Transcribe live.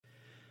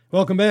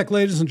Welcome back,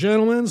 ladies and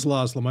gentlemen.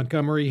 Laszlo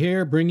Montgomery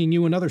here, bringing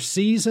you another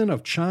season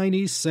of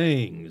Chinese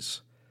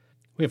sayings.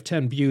 We have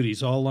 10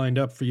 beauties all lined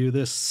up for you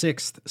this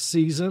 6th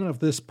season of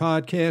this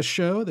podcast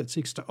show that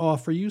seeks to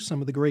offer you some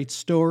of the great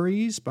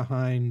stories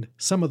behind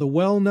some of the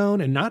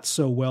well-known and not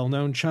so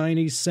well-known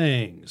Chinese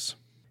sayings.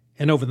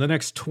 And over the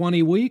next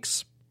 20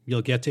 weeks,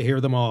 you'll get to hear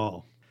them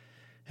all.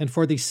 And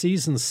for the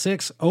Season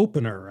 6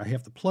 opener, I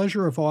have the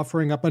pleasure of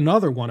offering up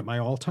another one of my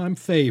all-time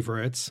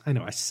favorites. I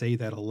know I say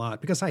that a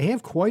lot because I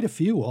have quite a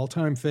few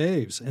all-time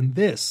faves, and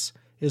this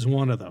is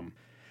one of them.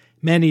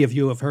 Many of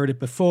you have heard it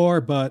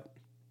before, but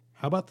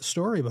how about the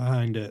story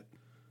behind it?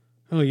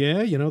 Oh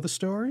yeah, you know the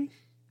story?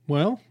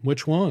 Well,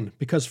 which one?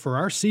 Because for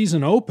our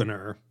season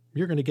opener,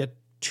 you're going to get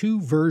 2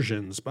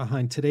 versions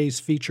behind today's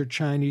featured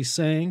Chinese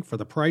saying for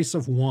the price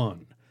of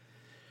one.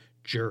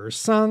 知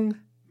上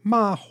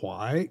马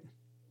怀.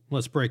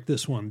 Let's break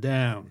this one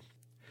down.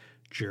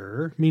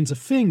 知 means a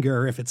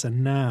finger if it's a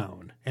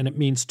noun, and it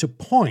means to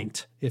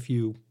point if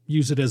you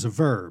use it as a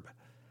verb.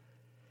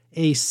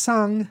 A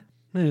sang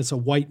is a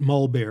white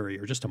mulberry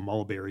or just a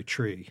mulberry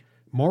tree.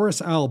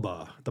 Morus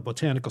alba, the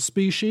botanical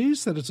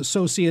species that is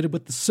associated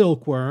with the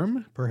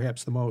silkworm,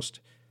 perhaps the most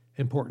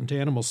important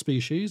animal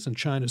species in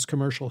China's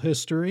commercial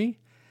history.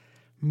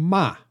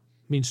 Ma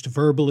means to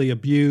verbally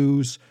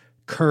abuse,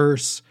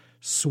 curse,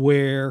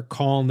 swear,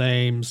 call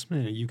names.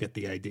 You get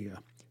the idea.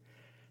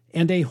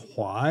 And a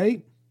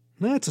huai,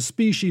 that's a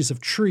species of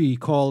tree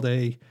called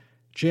a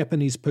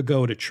Japanese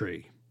pagoda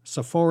tree,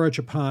 Sophora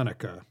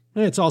japonica.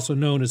 It's also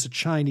known as a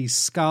Chinese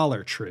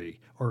scholar tree,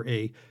 or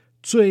a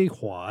zui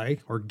huai,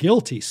 or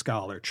guilty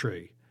scholar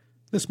tree.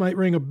 This might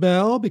ring a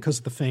bell because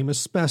of the famous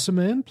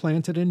specimen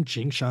planted in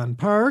Jingshan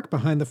Park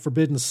behind the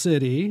Forbidden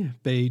City,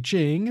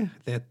 Beijing,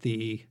 that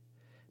the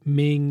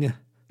Ming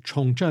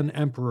Chongzhen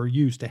Emperor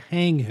used to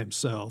hang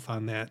himself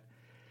on that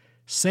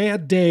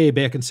sad day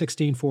back in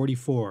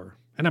 1644.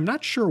 And I'm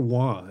not sure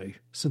why,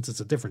 since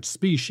it's a different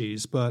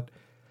species, but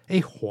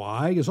a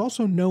huai is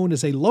also known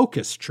as a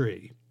locust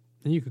tree.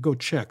 And you could go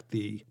check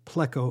the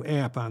Pleco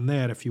app on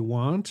that if you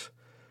want.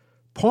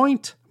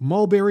 Point,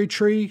 mulberry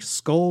tree,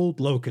 scold,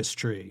 locust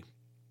tree.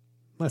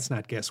 Let's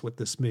not guess what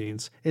this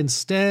means.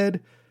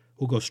 Instead,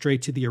 we'll go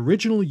straight to the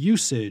original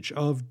usage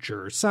of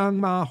知上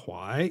马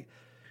怀.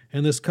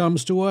 And this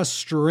comes to us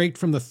straight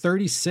from the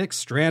 36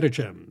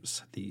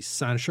 Stratagems, the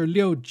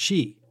 36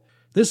计.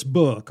 This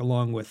book,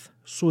 along with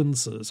Sun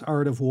Tzu's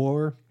Art of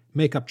War,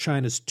 make up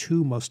China's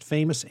 2 most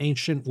famous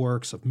ancient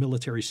works of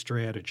military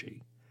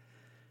strategy.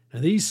 Now,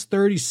 these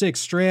 36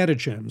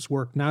 stratagems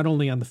work not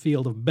only on the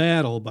field of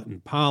battle, but in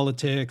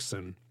politics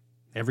and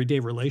everyday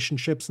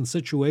relationships and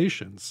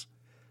situations.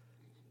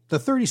 The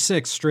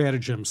 36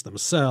 stratagems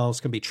themselves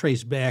can be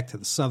traced back to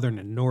the southern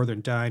and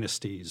northern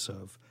dynasties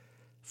of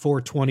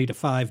 420 to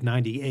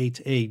 598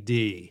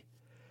 AD.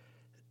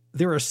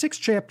 There are 6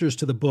 chapters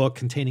to the book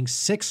containing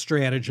 6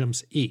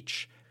 stratagems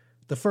each.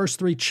 The first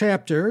 3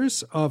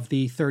 chapters of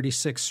the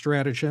 36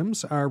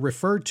 stratagems are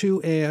referred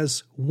to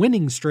as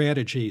winning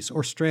strategies,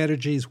 or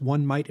strategies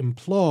one might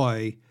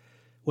employ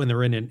when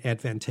they're in an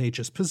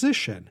advantageous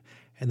position.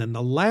 And then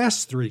the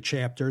last 3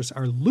 chapters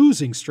are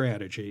losing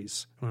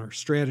strategies, or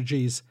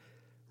strategies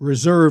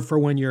reserved for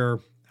when you're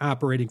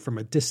operating from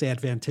a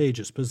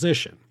disadvantageous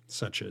position,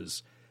 such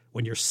as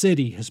when your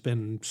city has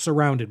been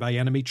surrounded by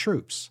enemy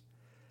troops.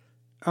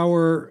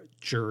 Our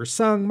知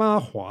上马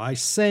怀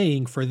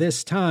saying for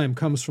this time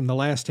comes from the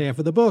last half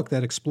of the book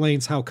that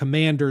explains how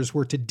commanders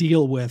were to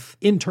deal with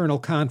internal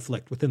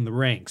conflict within the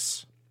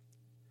ranks.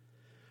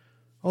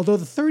 Although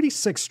the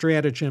 36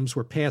 stratagems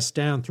were passed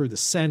down through the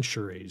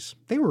centuries,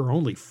 they were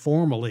only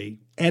formally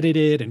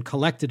edited and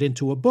collected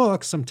into a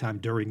book sometime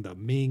during the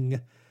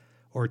Ming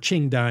or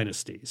Qing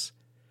dynasties.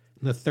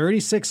 And the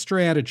 36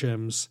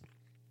 stratagems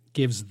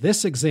gives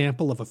this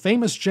example of a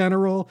famous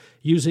general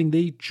using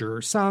the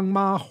知上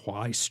马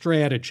怀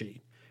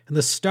strategy. And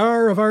the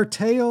star of our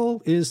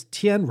tale is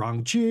Tian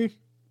Rongju,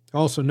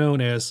 also known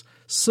as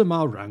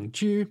Sima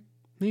Rongju.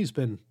 He's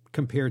been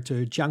compared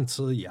to Jiang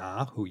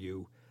Ziya, who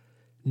you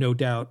no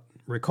doubt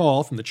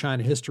recall from the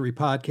China History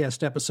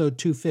Podcast episode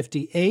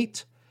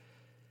 258.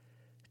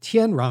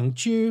 Tian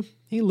Rongju,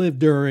 he lived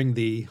during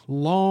the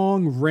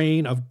long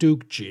reign of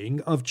Duke Jing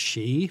of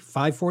Qi,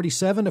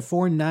 547 to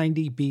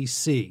 490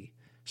 BC.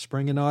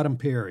 Spring and autumn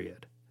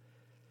period.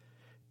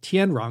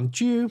 Tian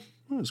Rongju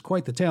was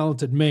quite the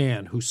talented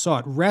man who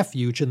sought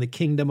refuge in the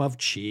kingdom of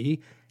Qi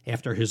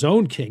after his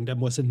own kingdom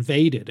was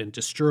invaded and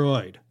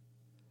destroyed.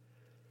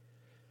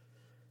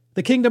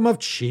 The kingdom of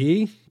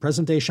Qi,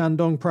 present-day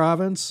Shandong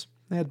province,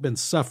 had been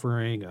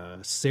suffering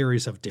a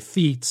series of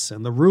defeats,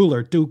 and the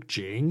ruler, Duke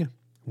Jing,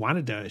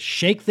 wanted to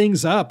shake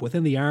things up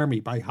within the army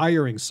by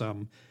hiring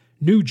some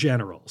new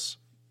generals.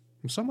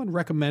 Someone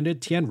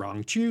recommended Tian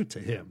Rongju to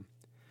him.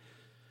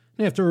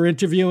 After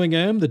interviewing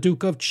him, the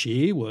Duke of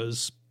Qi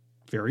was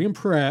very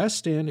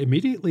impressed and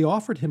immediately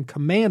offered him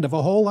command of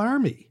a whole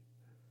army.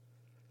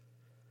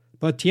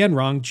 But Tian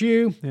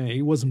Rongju,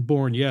 he wasn't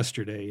born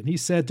yesterday, and he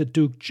said to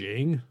Duke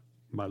Jing,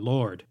 "My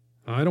lord,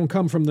 I don't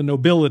come from the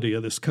nobility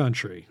of this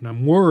country, and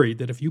I'm worried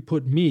that if you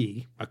put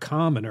me, a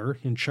commoner,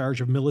 in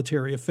charge of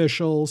military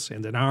officials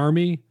and an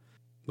army,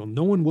 well,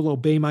 no one will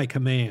obey my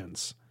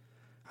commands.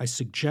 I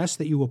suggest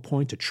that you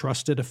appoint a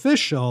trusted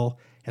official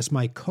as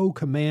my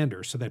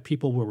co-commander so that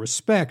people will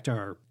respect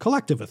our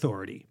collective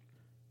authority."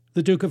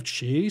 The Duke of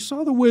Qi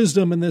saw the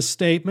wisdom in this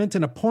statement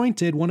and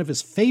appointed one of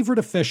his favorite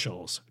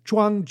officials,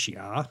 Zhuang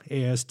Jia,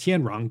 as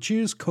Tian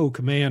Rongju's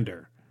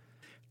co-commander.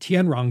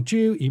 Tian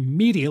Rongju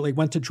immediately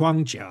went to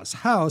Zhuang Jia's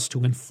house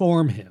to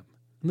inform him,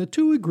 and the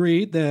two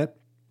agreed that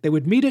they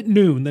would meet at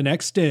noon the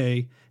next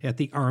day at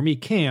the army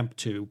camp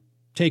to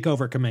take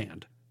over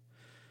command.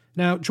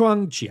 Now,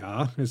 Zhuang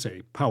Jia is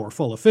a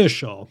powerful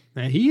official,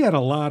 and he had a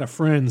lot of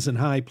friends in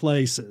high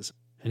places,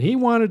 and he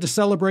wanted to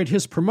celebrate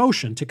his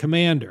promotion to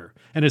commander,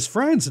 and his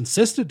friends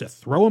insisted to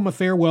throw him a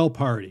farewell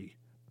party.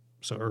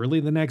 So early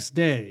the next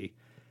day,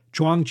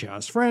 Zhuang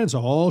Jia's friends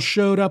all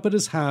showed up at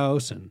his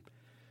house and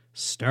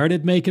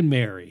started making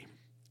merry.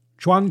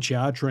 Zhuang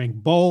Jia drank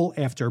bowl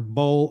after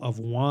bowl of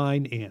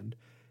wine and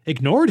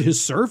ignored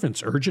his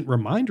servants' urgent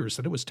reminders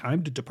that it was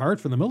time to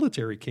depart from the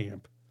military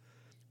camp.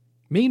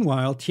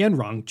 Meanwhile, Tian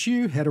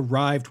Rongju had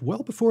arrived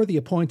well before the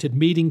appointed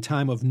meeting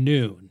time of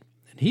noon,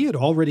 and he had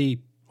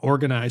already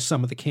organized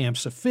some of the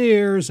camp's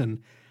affairs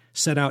and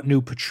set out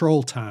new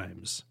patrol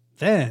times.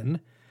 Then,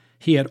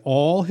 he had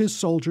all his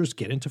soldiers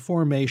get into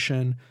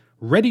formation,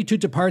 ready to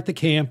depart the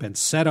camp and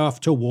set off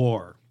to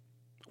war.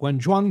 When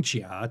Zhuang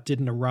Jia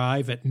didn't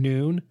arrive at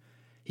noon,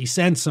 he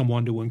sent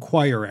someone to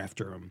inquire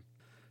after him.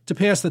 To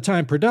pass the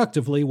time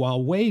productively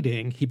while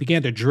waiting, he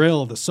began to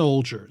drill the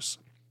soldiers.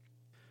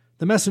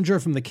 The messenger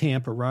from the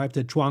camp arrived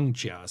at Zhuang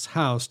Jia's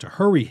house to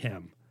hurry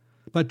him,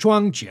 but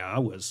Zhuang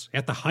Jia was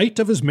at the height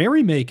of his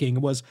merrymaking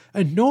and was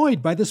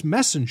annoyed by this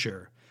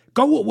messenger.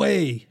 "Go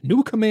away!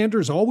 New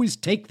commanders always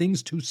take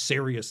things too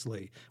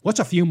seriously. What's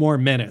a few more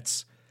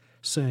minutes?"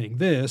 Saying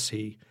this,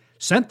 he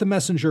sent the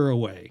messenger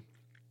away.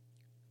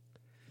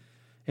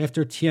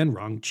 After Tian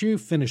Rongju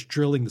finished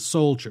drilling the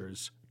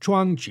soldiers,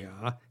 Zhuang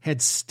Jia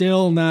had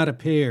still not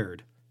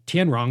appeared.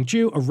 Tian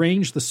Rongju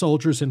arranged the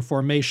soldiers in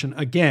formation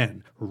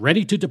again,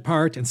 ready to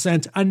depart, and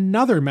sent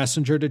another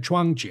messenger to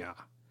Zhuang Jia.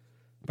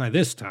 By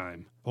this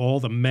time, all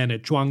the men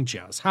at Zhuang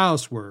Jia's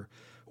house were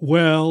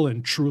well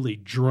and truly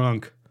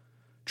drunk.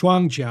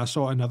 Zhuang Jia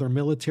saw another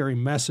military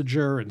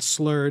messenger and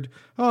slurred,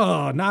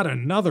 "Oh, not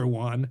another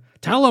one.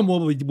 Tell him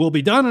we'll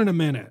be done in a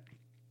minute."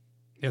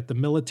 At the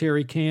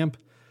military camp,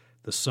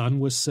 the sun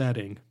was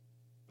setting.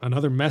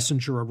 Another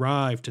messenger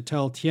arrived to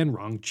tell Tian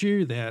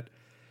Rongju that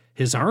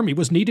his army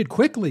was needed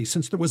quickly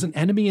since there was an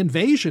enemy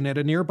invasion at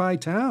a nearby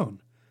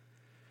town.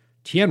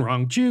 Tian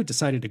Rongju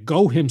decided to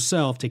go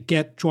himself to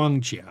get Zhuang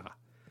Jia.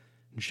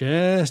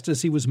 Just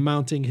as he was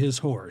mounting his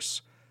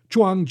horse,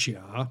 Zhuang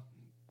Jia,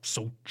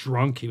 so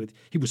drunk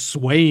he was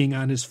swaying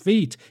on his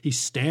feet, he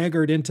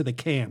staggered into the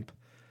camp.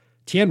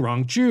 Tian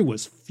Rongju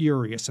was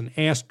furious and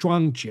asked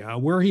Zhuang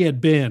Jia where he had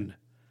been.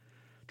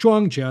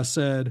 Zhuang Jia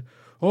said,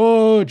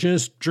 "Oh,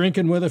 just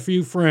drinking with a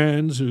few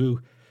friends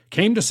who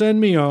came to send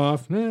me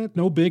off.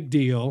 No big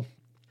deal."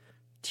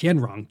 Tian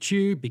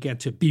Rongju began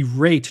to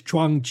berate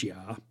Zhuang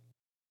Jia.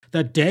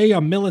 The day a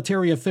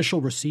military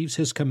official receives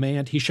his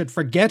command, he should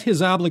forget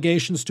his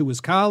obligations to his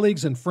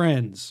colleagues and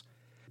friends.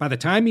 By the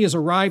time he has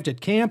arrived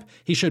at camp,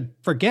 he should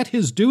forget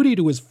his duty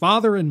to his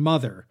father and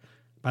mother.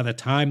 By the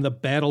time the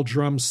battle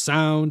drums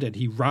sound and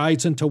he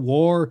rides into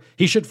war,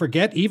 he should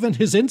forget even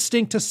his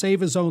instinct to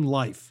save his own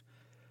life.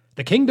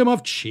 The kingdom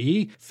of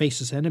Qi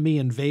faces enemy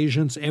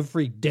invasions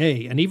every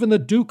day, and even the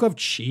Duke of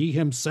Qi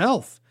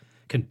himself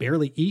can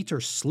barely eat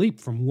or sleep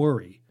from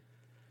worry.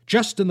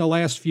 Just in the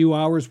last few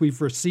hours,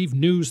 we've received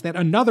news that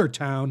another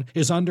town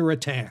is under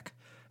attack.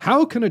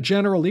 How can a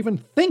general even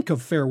think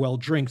of farewell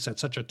drinks at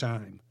such a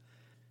time?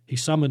 He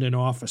summoned an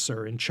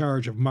officer in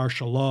charge of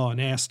martial law and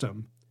asked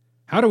him,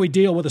 "How do we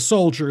deal with a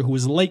soldier who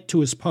is late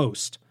to his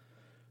post?"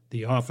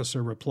 The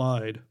officer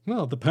replied,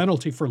 "Well, the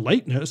penalty for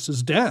lateness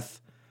is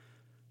death."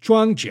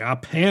 Zhuang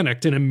Jia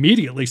panicked and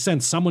immediately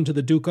sent someone to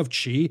the Duke of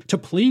Qi to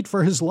plead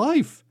for his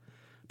life.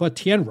 But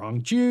Tian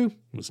Rongju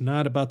was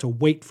not about to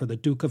wait for the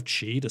Duke of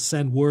Qi to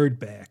send word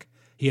back.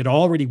 He had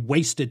already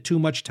wasted too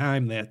much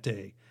time that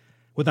day.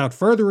 Without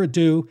further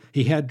ado,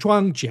 he had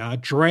Zhuang Jia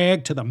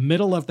dragged to the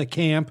middle of the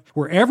camp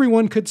where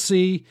everyone could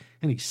see,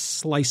 and he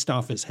sliced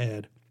off his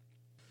head.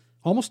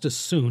 Almost as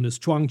soon as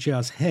Zhuang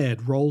Jia's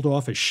head rolled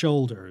off his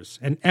shoulders,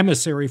 an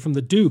emissary from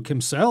the Duke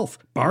himself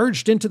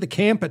barged into the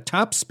camp at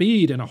top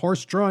speed in a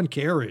horse-drawn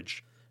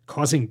carriage,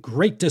 causing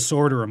great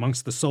disorder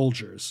amongst the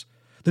soldiers.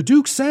 "The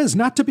Duke says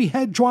not to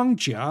behead Zhuang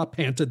Jia,"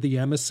 panted the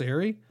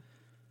emissary.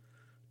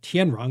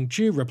 Tian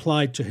Rongju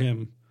replied to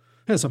him,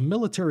 "As a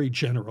military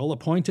general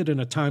appointed in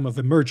a time of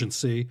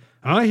emergency,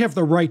 I have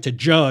the right to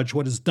judge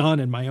what is done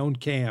in my own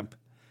camp."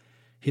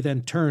 He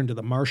then turned to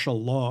the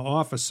martial law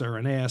officer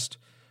and asked,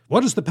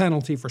 "What is the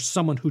penalty for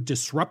someone who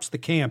disrupts the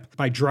camp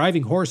by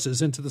driving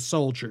horses into the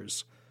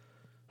soldiers?"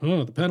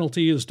 "Oh, the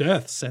penalty is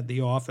death," said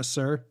the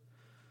officer.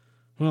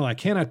 "Well, I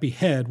cannot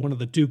behead one of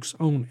the Duke's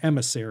own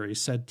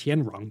emissaries," said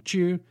Tian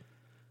Rongju,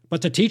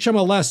 But to teach him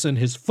a lesson,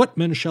 his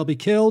footman shall be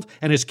killed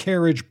and his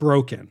carriage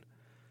broken.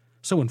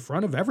 So in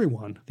front of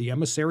everyone, the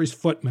emissary's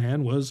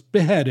footman was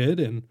beheaded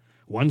and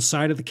one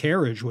side of the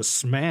carriage was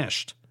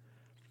smashed.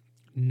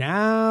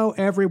 Now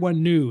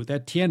everyone knew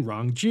that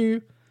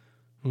Tianrongju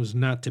was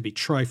not to be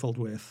trifled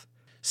with.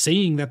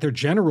 Seeing that their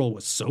general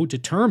was so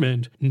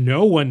determined,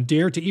 no one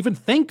dared to even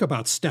think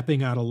about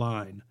stepping out of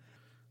line.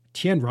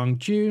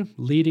 Tianrongju,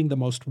 leading the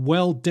most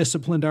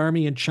well-disciplined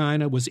army in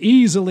China, was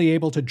easily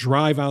able to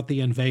drive out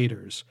the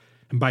invaders.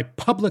 And by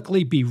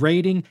publicly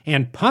berating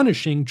and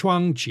punishing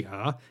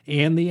Zhuangjia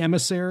and the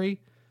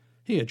emissary,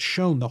 he had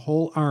shown the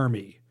whole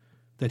army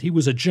that he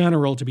was a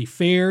general to be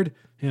feared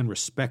and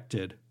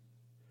respected.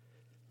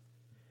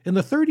 In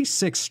the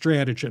 36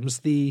 stratagems,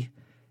 the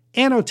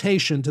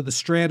annotation to the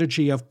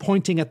strategy of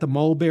pointing at the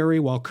mulberry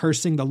while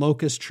cursing the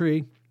locust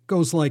tree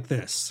goes like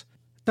this.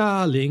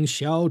 大领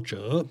小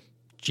者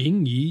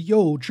Jing yi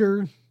you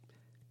zhi,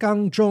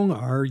 gang zhong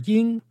er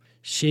ying,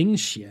 xing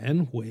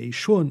xian wei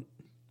shun.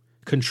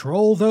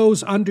 Control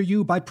those under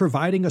you by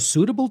providing a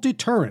suitable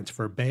deterrent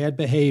for bad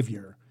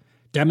behavior.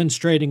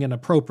 Demonstrating an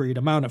appropriate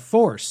amount of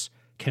force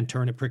can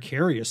turn a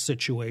precarious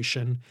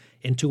situation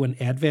into an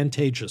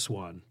advantageous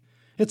one.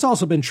 It's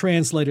also been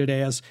translated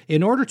as,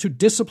 in order to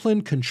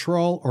discipline,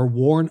 control, or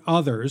warn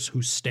others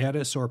whose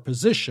status or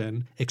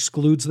position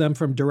excludes them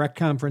from direct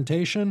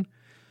confrontation,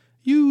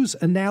 use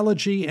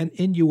analogy and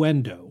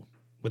innuendo.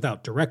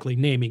 Without directly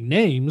naming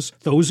names,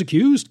 those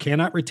accused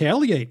cannot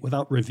retaliate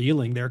without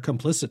revealing their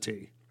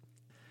complicity.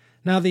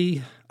 Now,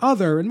 the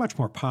other and much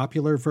more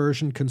popular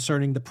version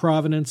concerning the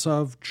provenance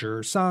of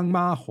Zhi Sang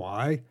Ma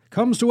Huai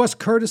comes to us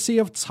courtesy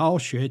of Cao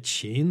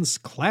Xueqin's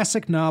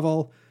classic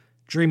novel,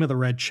 Dream of the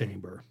Red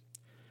Chamber.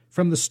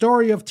 From the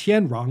story of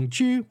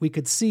Tianrongju, we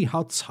could see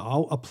how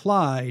Cao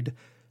applied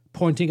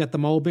pointing at the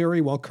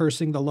mulberry while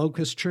cursing the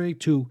locust tree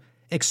to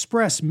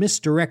express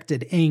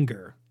misdirected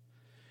anger.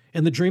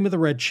 In the Dream of the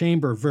Red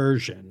Chamber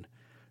version,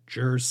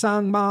 Zhi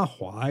Sang Ma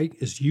Huai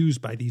is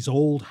used by these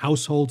old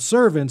household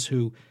servants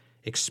who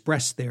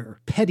express their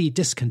petty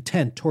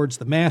discontent towards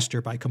the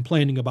master by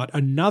complaining about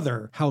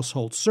another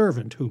household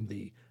servant whom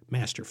the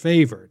master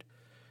favored.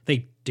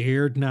 They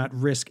dared not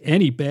risk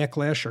any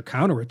backlash or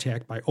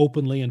counterattack by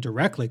openly and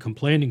directly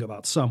complaining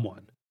about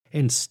someone.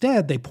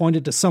 Instead, they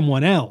pointed to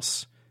someone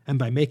else, and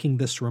by making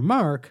this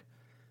remark,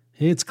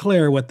 it's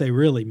clear what they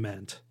really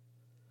meant.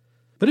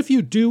 But if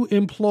you do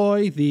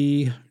employ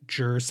the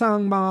Zhi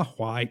Sang Ma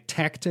Huai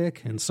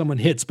tactic and someone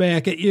hits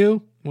back at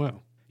you,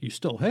 well, you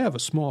still have a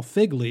small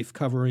fig leaf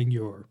covering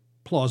your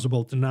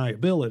plausible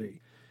deniability.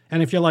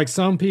 And if you're like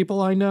some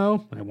people I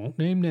know, I won't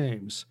name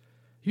names,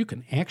 you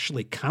can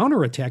actually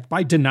counterattack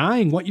by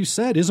denying what you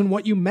said isn't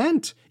what you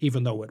meant,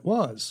 even though it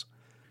was.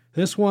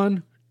 This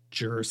one,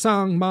 Zhi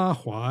Sang Ma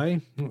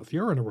Huai, if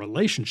you're in a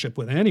relationship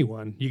with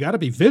anyone, you got to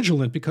be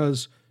vigilant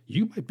because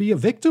you might be a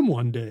victim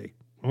one day,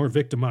 or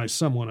victimize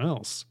someone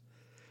else.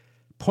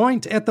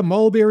 Point at the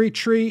mulberry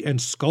tree and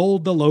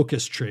scold the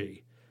locust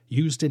tree,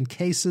 used in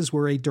cases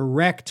where a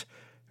direct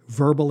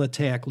verbal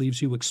attack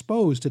leaves you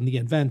exposed in the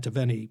event of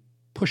any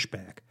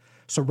pushback.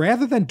 So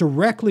rather than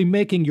directly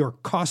making your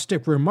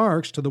caustic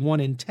remarks to the one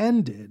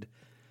intended,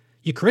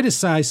 you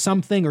criticize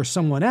something or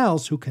someone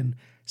else who can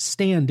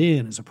stand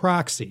in as a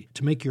proxy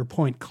to make your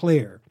point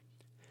clear.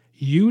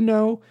 You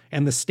know,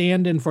 and the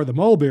stand-in for the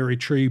mulberry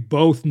tree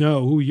both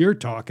know who you're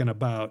talking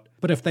about.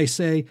 But if they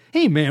say,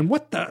 hey man,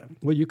 what the?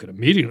 Well, you could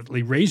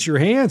immediately raise your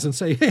hands and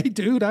say, hey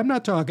dude, I'm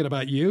not talking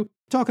about you. I'm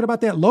talking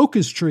about that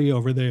locust tree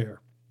over there.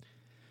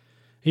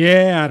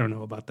 Yeah, I don't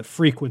know about the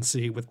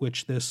frequency with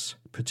which this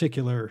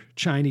particular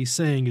Chinese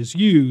saying is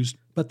used,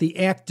 but the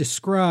act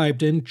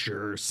described in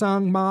Zhi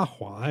Sang Ma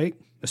Huai,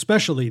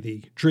 especially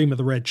the Dream of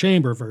the Red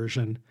Chamber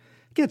version,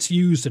 gets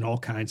used in all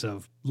kinds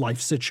of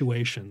life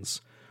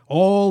situations.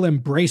 All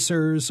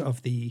embracers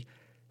of the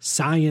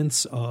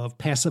science of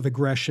passive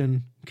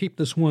aggression keep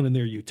this one in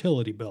their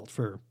utility belt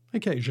for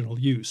occasional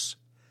use.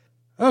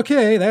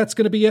 Okay, that's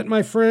going to be it,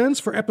 my friends,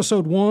 for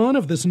episode 1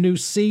 of this new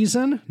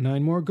season.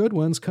 9 more good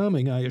ones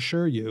coming, I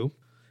assure you.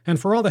 And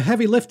for all the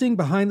heavy lifting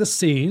behind the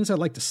scenes, I'd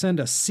like to send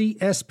a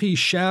CSP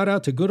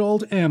shout-out to good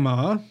old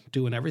Emma,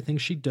 doing everything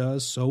she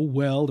does so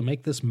well to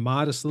make this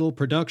modest little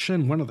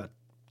production one of the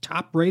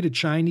top-rated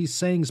Chinese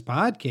sayings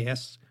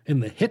podcasts in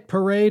the hit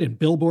parade and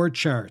Billboard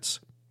charts.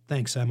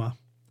 Thanks, Emma.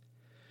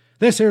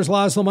 This here's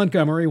Laszlo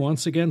Montgomery,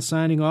 once again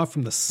signing off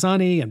from the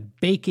sunny and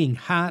baking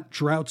hot,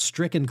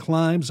 drought-stricken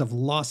climes of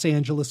Los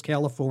Angeles,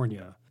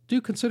 California.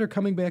 Do consider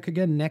coming back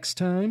again next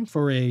time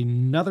for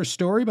another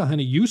story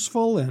behind a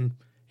useful and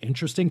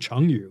interesting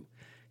Chengyu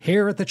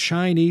here at the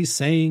Chinese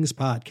Sayings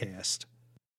Podcast.